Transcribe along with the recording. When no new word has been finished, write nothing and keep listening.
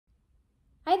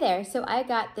there, so I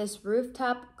got this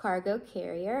Rooftop cargo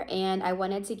carrier and I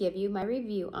wanted to give you my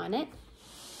review on it.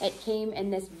 It came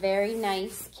in this very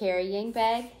nice carrying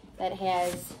bag that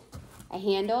has a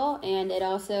handle, and it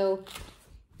also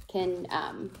can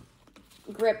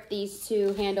grip these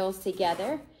two handles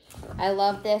together. I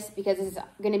love this because it's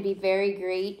going to be very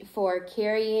great for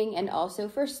carrying and also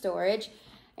for storage,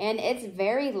 and it's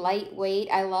very lightweight.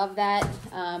 I love that.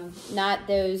 Not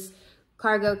those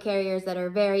cargo carriers that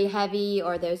are very heavy,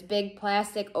 or those big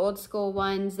plastic old school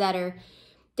ones that are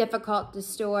difficult to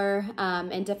store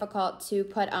and difficult to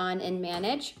put on and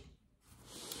manage.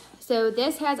 So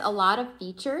this has a lot of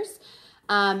features.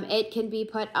 It can be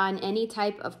put on any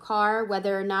type of car,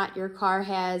 whether or not your car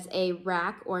has a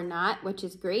rack or not, which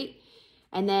is great.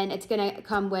 And then it's going to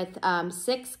come with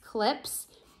 6 clips,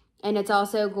 and it's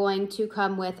also going to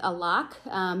come with a lock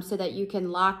so that you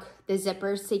can lock the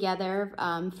zippers together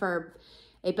for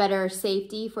a better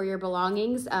safety for your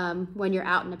belongings when you're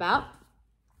out and about.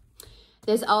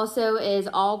 This also is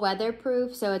all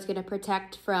weatherproof, so it's going to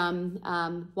protect from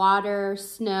water,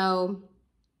 snow.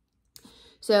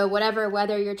 So whatever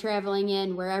weather you're traveling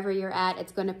in, wherever you're at,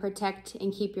 it's going to protect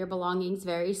and keep your belongings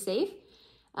very safe.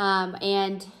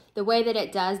 And the way that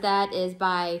it does that is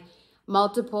by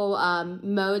multiple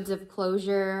modes of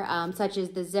closure, such as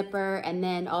the zipper and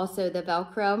then also the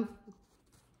Velcro.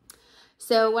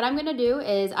 So what I'm going to do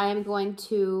is I am going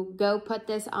to go put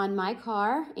this on my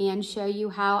car and show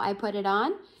you how I put it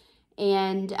on.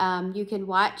 And you can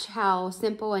watch how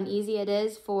simple and easy it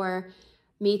is for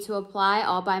me to apply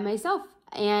all by myself.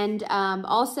 And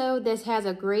also this has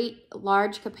a great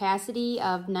large capacity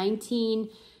of 19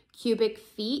 cubic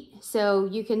feet. So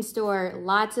you can store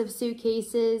lots of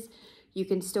suitcases. You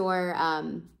can store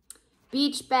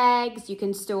beach bags. You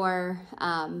can store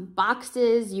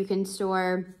boxes. You can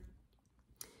store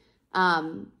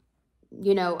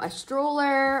you know, a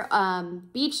stroller,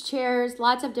 beach chairs,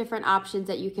 lots of different options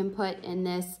that you can put in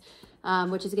this,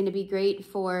 which is going to be great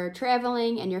for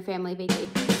traveling and your family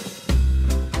vacation.